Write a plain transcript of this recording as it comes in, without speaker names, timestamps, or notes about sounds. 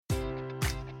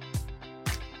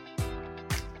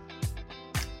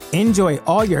Enjoy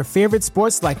all your favorite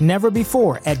sports like never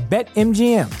before at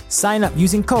BetMGM. Sign up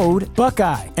using code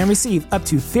Buckeye and receive up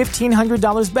to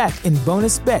 $1,500 back in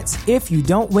bonus bets if you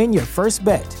don't win your first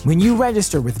bet. When you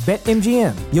register with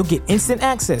BetMGM, you'll get instant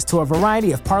access to a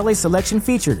variety of parlay selection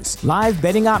features, live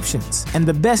betting options, and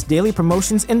the best daily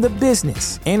promotions in the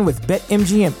business. And with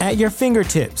BetMGM at your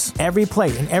fingertips, every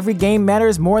play and every game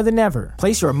matters more than ever.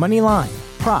 Place your money line,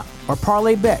 prop, or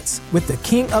parlay bets with the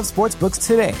king of sportsbooks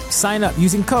today. Sign up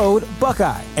using code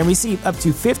Buckeye and receive up to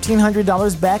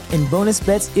 $1,500 back in bonus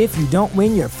bets if you don't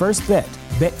win your first bet.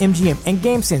 BetMGM and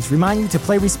GameSense remind you to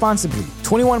play responsibly.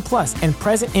 21 plus and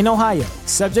present in Ohio,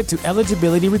 subject to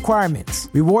eligibility requirements.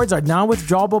 Rewards are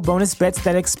non-withdrawable bonus bets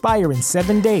that expire in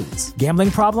 7 days. Gambling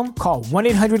problem? Call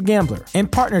 1-800-GAMBLER. In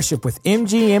partnership with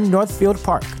MGM Northfield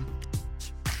Park.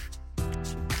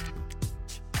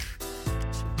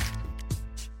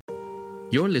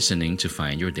 You're listening to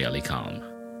Find Your Daily Calm.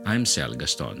 I'm Sel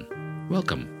Gaston.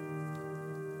 Welcome.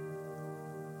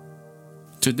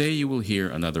 Today you will hear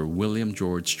another William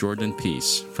George Jordan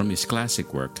piece from his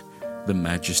classic work, The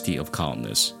Majesty of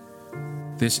Calmness.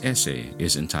 This essay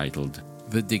is entitled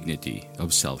The Dignity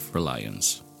of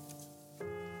Self-Reliance.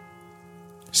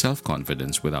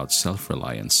 Self-confidence without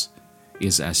self-reliance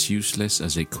is as useless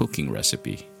as a cooking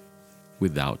recipe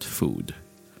without food.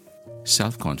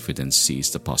 Self-confidence sees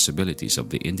the possibilities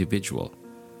of the individual.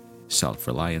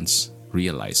 Self-reliance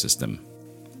realizes them.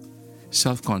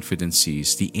 Self-confidence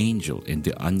sees the angel in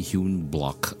the unhewn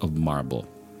block of marble.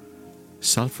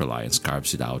 Self-reliance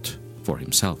carves it out for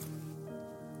himself.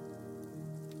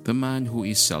 The man who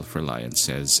is self-reliant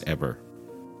says ever,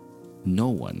 "No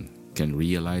one can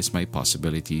realize my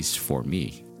possibilities for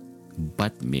me,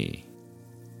 but me.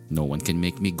 No one can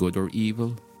make me good or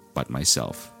evil, but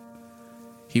myself."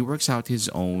 He works out his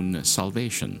own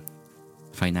salvation,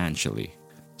 financially,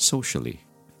 socially,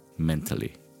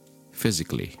 mentally,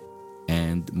 physically,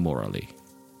 and morally.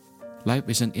 Life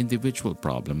is an individual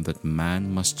problem that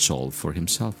man must solve for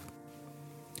himself.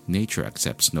 Nature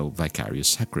accepts no vicarious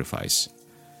sacrifice,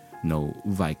 no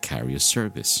vicarious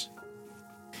service.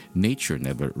 Nature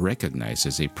never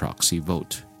recognizes a proxy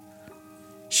vote.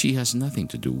 She has nothing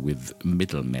to do with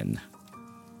middlemen.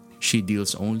 She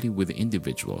deals only with the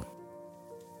individual.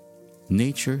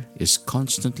 Nature is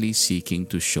constantly seeking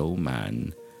to show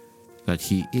man that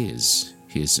he is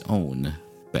his own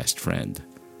best friend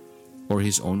or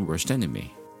his own worst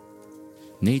enemy.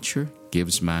 Nature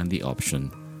gives man the option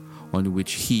on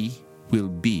which he will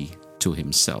be to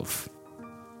himself.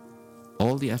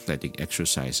 All the athletic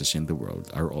exercises in the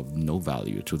world are of no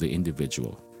value to the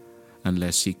individual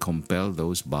unless he compel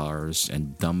those bars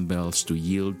and dumbbells to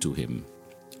yield to him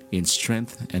in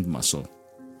strength and muscle.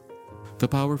 The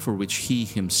power for which he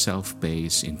himself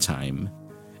pays in time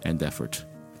and effort.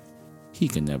 He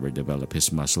can never develop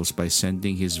his muscles by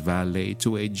sending his valet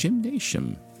to a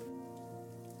gymnasium.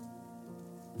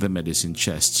 The medicine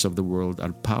chests of the world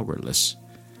are powerless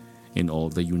in all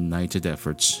the united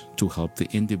efforts to help the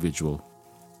individual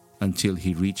until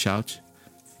he reach out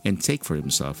and take for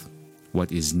himself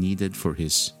what is needed for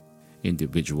his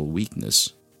individual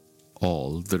weakness.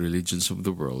 All the religions of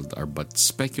the world are but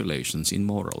speculations in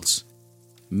morals,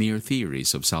 mere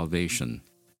theories of salvation,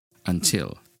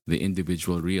 until the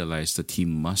individual realizes that he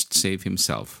must save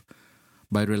himself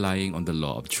by relying on the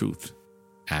law of truth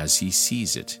as he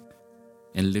sees it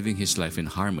and living his life in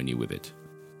harmony with it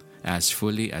as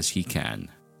fully as he can.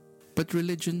 But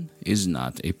religion is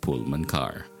not a Pullman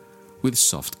car with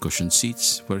soft cushioned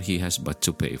seats where he has but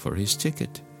to pay for his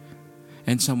ticket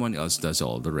and someone else does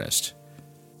all the rest.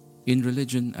 In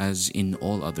religion, as in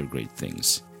all other great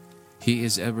things, he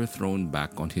is ever thrown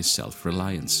back on his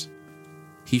self-reliance.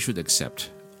 He should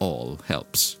accept all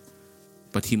helps,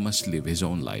 but he must live his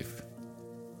own life.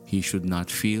 He should not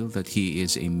feel that he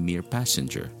is a mere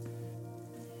passenger.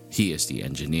 He is the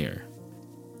engineer,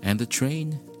 and the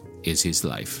train is his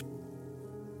life.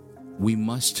 We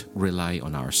must rely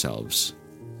on ourselves,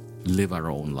 live our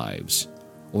own lives,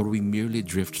 or we merely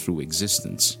drift through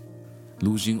existence,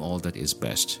 losing all that is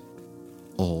best,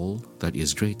 all that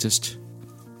is greatest,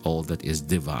 all that is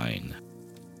divine.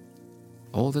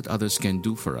 All that others can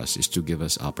do for us is to give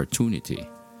us opportunity.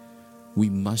 We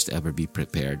must ever be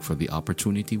prepared for the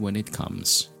opportunity when it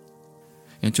comes,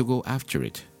 and to go after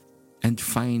it and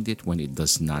find it when it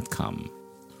does not come,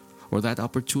 or that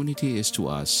opportunity is to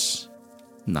us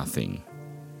nothing.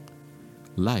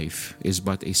 Life is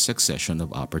but a succession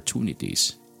of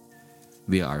opportunities.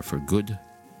 They are for good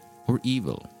or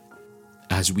evil,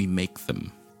 as we make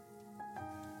them.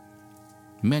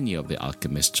 Many of the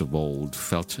alchemists of old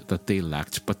felt that they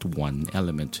lacked but one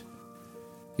element.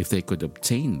 If they could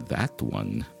obtain that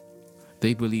one,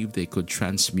 They believed they could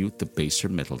transmute the baser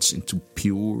metals into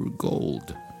pure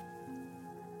gold.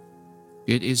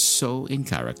 It is so in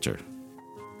character.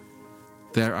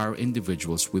 There are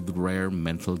individuals with rare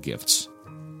mental gifts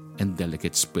and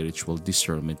delicate spiritual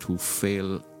discernment who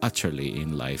fail utterly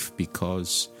in life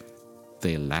because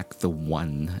they lack the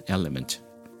one element: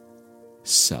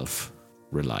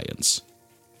 self-reliance.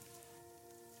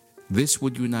 This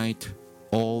would unite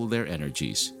all their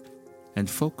energies and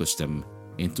focus them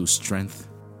into strength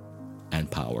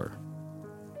and power.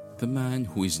 The man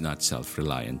who is not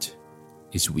self-reliant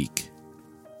is weak,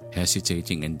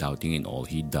 hesitating and doubting in all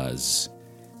he does.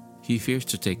 He fears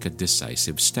to take a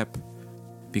decisive step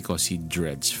because he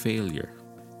dreads failure,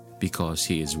 because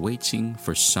he is waiting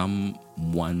for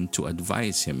someone to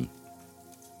advise him,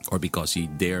 or because he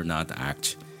dare not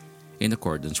act in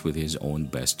accordance with his own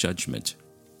best judgment.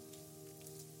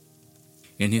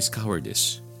 In his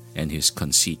cowardice and his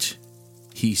conceit,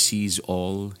 he sees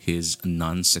all his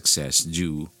non-success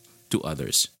due to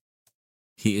others.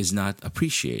 He is not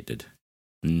appreciated,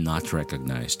 not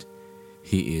recognized.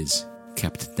 He is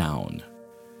kept down.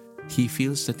 He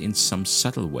feels that in some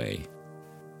subtle way,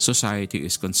 society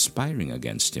is conspiring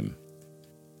against him.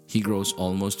 He grows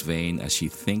almost vain as he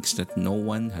thinks that no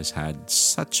one has had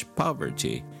such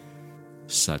poverty,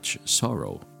 such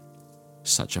sorrow,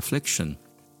 such affliction,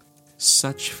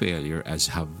 such failure as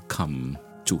have come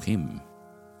to him.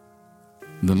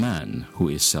 The man who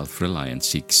is self-reliant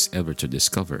seeks ever to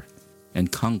discover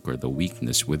and conquer the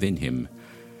weakness within him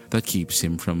that keeps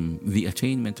him from the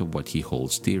attainment of what he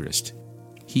holds dearest.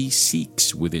 He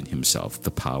seeks within himself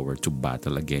the power to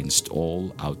battle against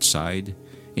all outside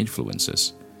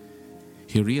influences.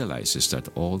 He realizes that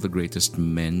all the greatest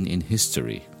men in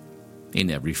history, in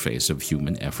every phase of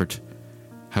human effort,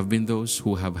 have been those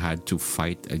who have had to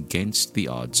fight against the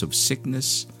odds of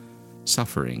sickness,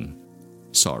 suffering,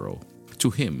 sorrow. To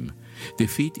him,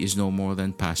 defeat is no more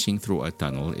than passing through a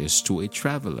tunnel is to a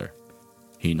traveler.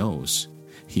 He knows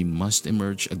he must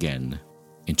emerge again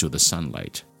into the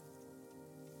sunlight.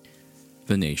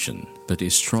 The nation that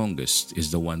is strongest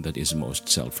is the one that is most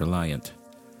self-reliant,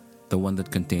 the one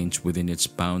that contains within its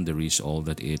boundaries all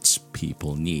that its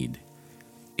people need.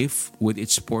 If with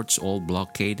its ports all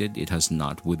blockaded, it has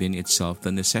not within itself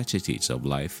the necessities of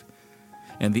life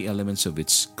and the elements of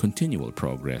its continual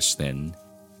progress, then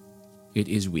it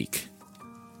is weak,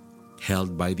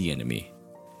 held by the enemy,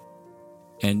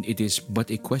 and it is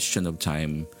but a question of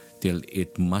time till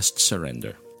it must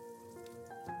surrender.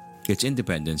 Its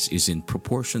independence is in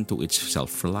proportion to its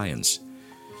self-reliance,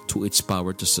 to its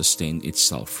power to sustain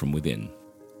itself from within.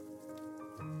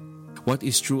 What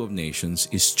is true of nations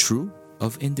is true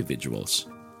of individuals.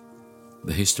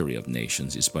 The history of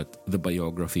nations is but the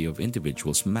biography of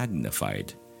individuals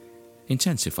magnified,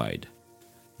 intensified,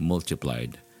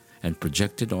 multiplied, and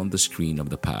projected on the screen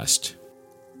of the past.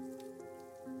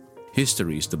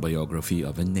 History is the biography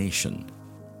of a nation.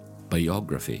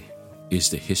 Biography is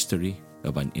the history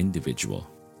of an individual.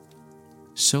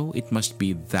 So it must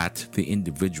be that the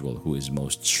individual who is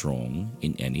most strong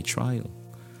in any trial,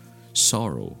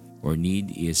 sorrow, or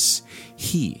need is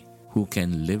he who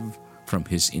can live from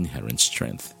his inherent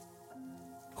strength,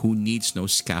 who needs no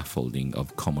scaffolding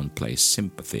of commonplace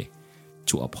sympathy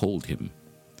to uphold him.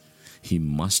 He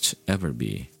must ever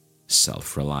be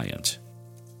self-reliant.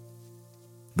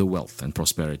 The wealth and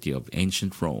prosperity of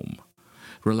ancient Rome,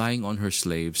 relying on her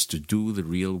slaves to do the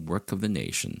real work of the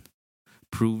nation,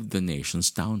 proved the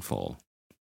nation's downfall.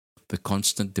 The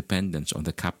constant dependence on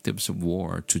the captives of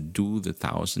war to do the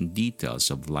thousand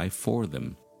details of life for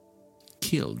them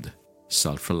killed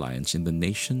self-reliance in the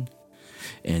nation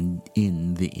and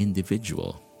in the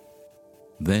individual.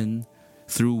 Then,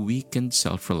 through weakened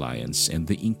self-reliance and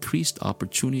the increased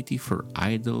opportunity for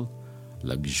idle,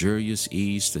 luxurious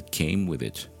ease that came with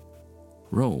it,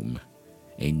 Rome,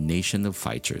 a nation of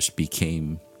fighters,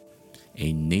 became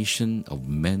a nation of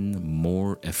men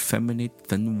more effeminate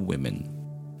than women.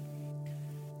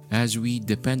 As we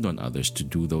depend on others to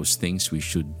do those things we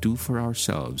should do for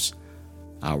ourselves,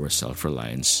 our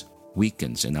self-reliance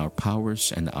weakens and our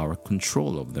powers and our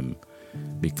control of them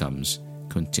becomes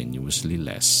continuously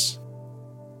less.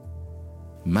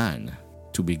 Man,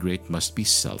 to be great, must be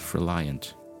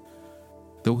self-reliant.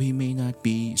 Though he may not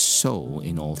be so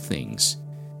in all things,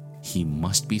 he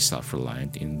must be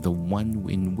self-reliant in the one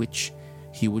in which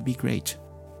he would be great.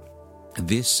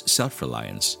 This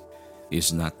self-reliance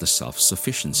is not the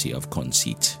self-sufficiency of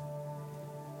conceit.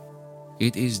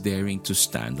 It is daring to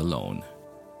stand alone.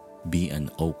 Be an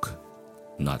oak,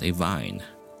 not a vine.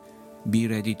 Be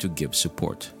ready to give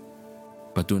support,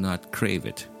 but do not crave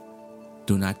it.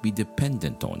 Do not be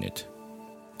dependent on it.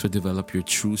 To develop your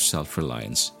true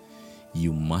self-reliance,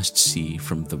 you must see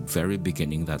from the very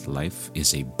beginning that life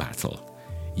is a battle.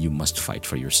 You must fight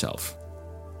for yourself.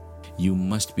 You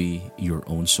must be your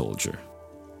own soldier.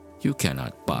 You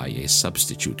cannot buy a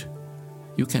substitute.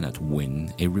 You cannot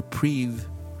win a reprieve.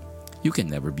 You can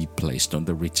never be placed on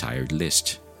the retired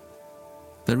list.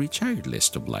 The retired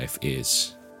list of life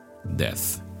is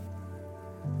death.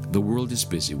 The world is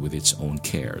busy with its own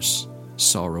cares,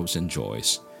 sorrows, and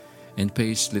joys, and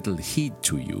pays little heed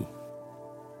to you.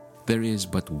 There is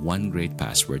but one great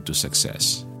password to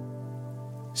success: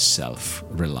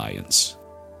 self-reliance.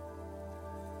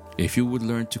 If you would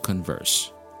learn to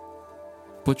converse,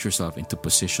 put yourself into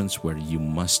positions where you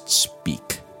must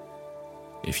speak.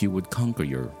 If you would conquer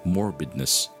your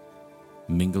morbidness,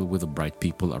 mingle with the bright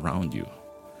people around you,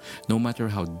 no matter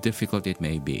how difficult it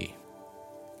may be.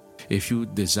 If you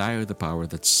desire the power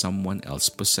that someone else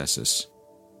possesses,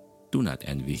 do not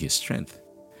envy his strength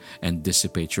and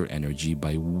dissipate your energy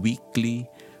by weakly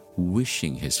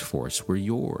wishing his force were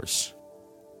yours.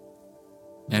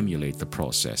 Emulate the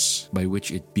process by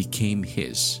which it became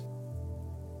his.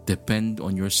 Depend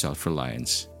on your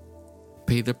self-reliance.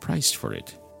 Pay the price for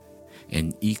it,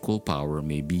 and equal power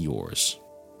may be yours.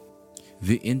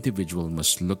 The individual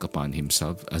must look upon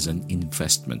himself as an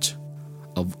investment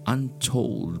of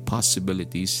untold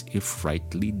possibilities if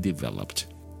rightly developed.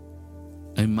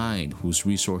 A mind whose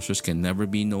resources can never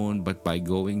be known but by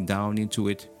going down into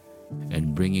it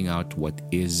and bringing out what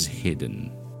is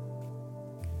hidden.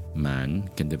 Man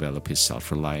can develop his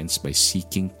self-reliance by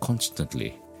seeking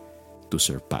constantly to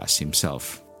surpass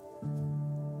himself.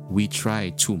 We try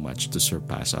too much to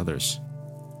surpass others.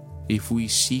 If we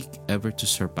seek ever to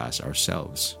surpass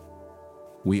ourselves,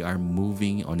 we are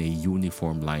moving on a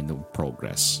uniform line of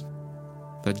progress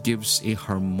that gives a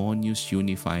harmonious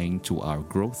unifying to our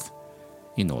growth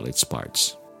in all its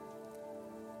parts.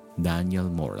 Daniel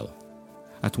Morrell,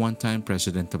 at one time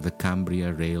president of the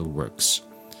Cambria Rail Works,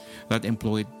 that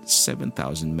employed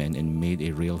 7,000 men and made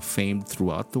a rail famed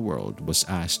throughout the world, was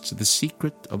asked the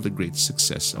secret of the great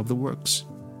success of the works.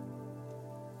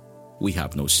 "We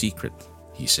have no secret,"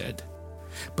 he said,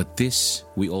 "but this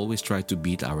we always try to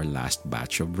beat our last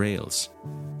batch of rails.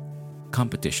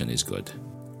 Competition is good,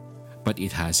 but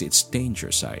it has its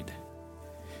danger side.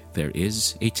 There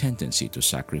is a tendency to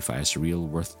sacrifice real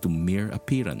worth to mere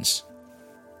appearance,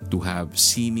 to have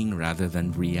seeming rather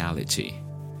than reality.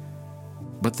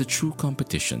 But the true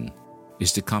competition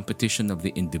is the competition of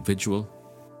the individual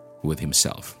with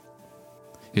himself,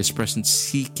 his present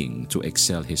seeking to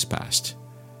excel his past.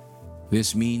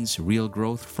 This means real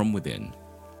growth from within.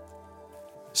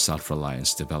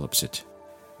 Self-reliance develops it,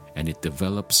 and it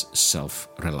develops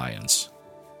self-reliance.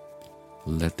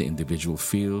 Let the individual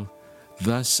feel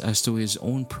thus as to his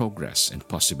own progress and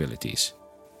possibilities,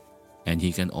 and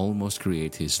he can almost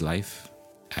create his life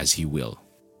as he will.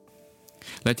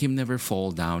 Let him never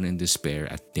fall down in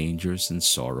despair at dangers and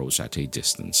sorrows at a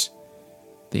distance.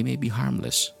 They may be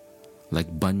harmless,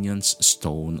 like Bunyan's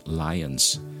stone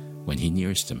lions when he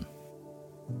nears them.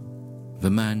 The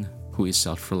man who is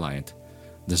self-reliant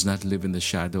does not live in the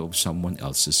shadow of someone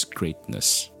else's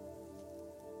greatness.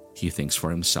 He thinks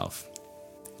for himself,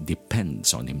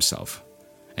 depends on himself,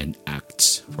 and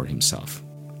acts for himself.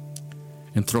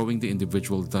 And throwing the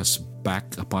individual thus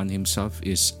back upon himself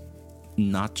is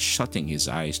not shutting his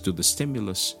eyes to the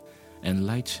stimulus and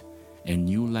light and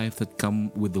new life that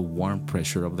come with the warm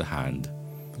pressure of the hand,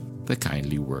 the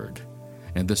kindly word,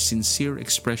 and the sincere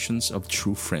expressions of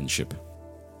true friendship.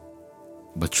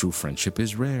 But true friendship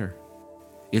is rare.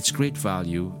 Its great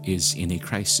value is in a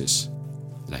crisis,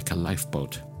 like a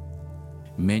lifeboat.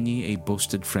 Many a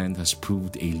boasted friend has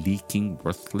proved a leaking,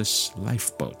 worthless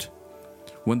lifeboat,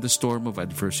 when the storm of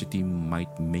adversity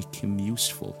might make him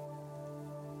useful.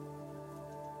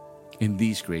 In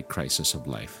these great crises of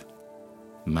life,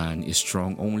 man is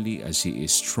strong only as he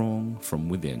is strong from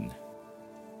within,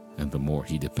 and the more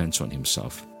he depends on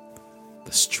himself,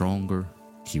 the stronger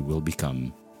he will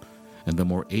become, and the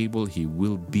more able he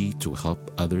will be to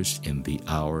help others in the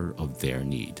hour of their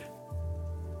need.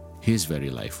 His very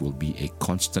life will be a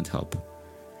constant help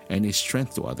and a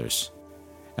strength to others,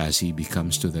 as he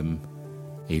becomes to them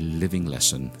a living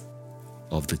lesson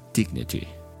of the dignity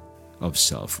of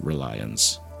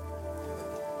self-reliance.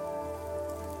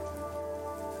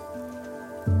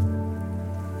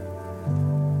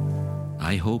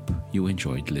 I hope you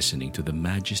enjoyed listening to The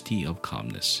Majesty of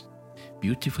Calmness,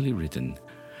 beautifully written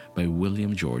by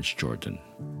William George Jordan.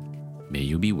 May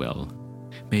you be well,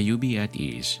 may you be at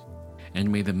ease, and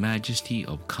may the majesty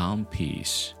of calm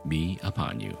peace be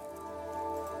upon you.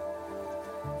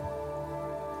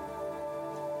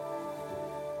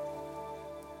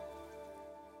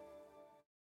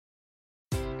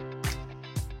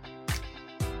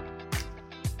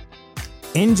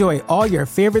 Enjoy all your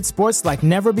favorite sports like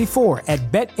never before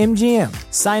at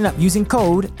BetMGM. Sign up using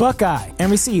code Buckeye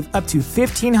and receive up to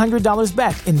 $1,500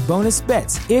 back in bonus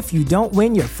bets if you don't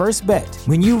win your first bet.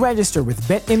 When you register with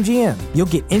BetMGM, you'll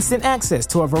get instant access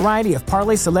to a variety of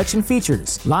parlay selection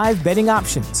features, live betting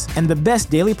options, and the best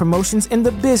daily promotions in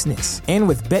the business. And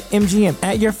with BetMGM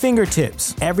at your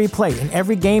fingertips, every play and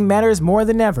every game matters more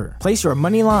than ever. Place your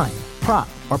money line, prop,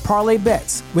 or parlay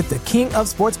bets with the king of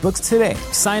sportsbooks today.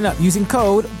 Sign up using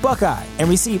code Buckeye and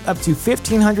receive up to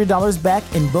 $1,500 back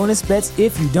in bonus bets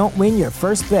if you don't win your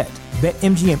first bet.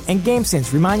 BetMGM and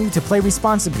GameSense remind you to play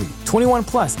responsibly. 21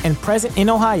 plus and present in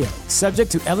Ohio,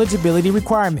 subject to eligibility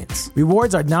requirements.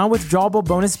 Rewards are non-withdrawable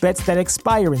bonus bets that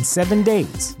expire in 7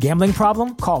 days. Gambling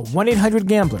problem? Call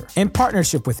 1-800-GAMBLER in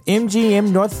partnership with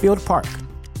MGM Northfield Park.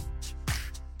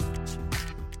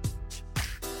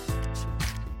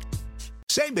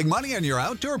 Save big money on your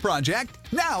outdoor project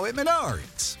now at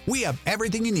Menards. We have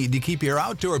everything you need to keep your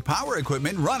outdoor power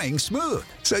equipment running smooth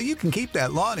so you can keep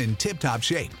that lawn in tip-top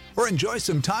shape or enjoy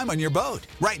some time on your boat.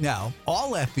 Right now,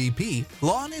 all FVP,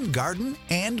 lawn and garden,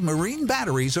 and marine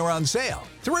batteries are on sale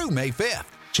through May 5th.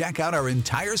 Check out our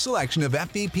entire selection of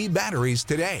FVP batteries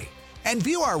today and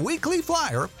view our weekly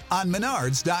flyer on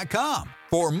Menards.com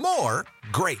for more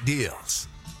great deals.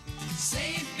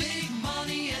 Save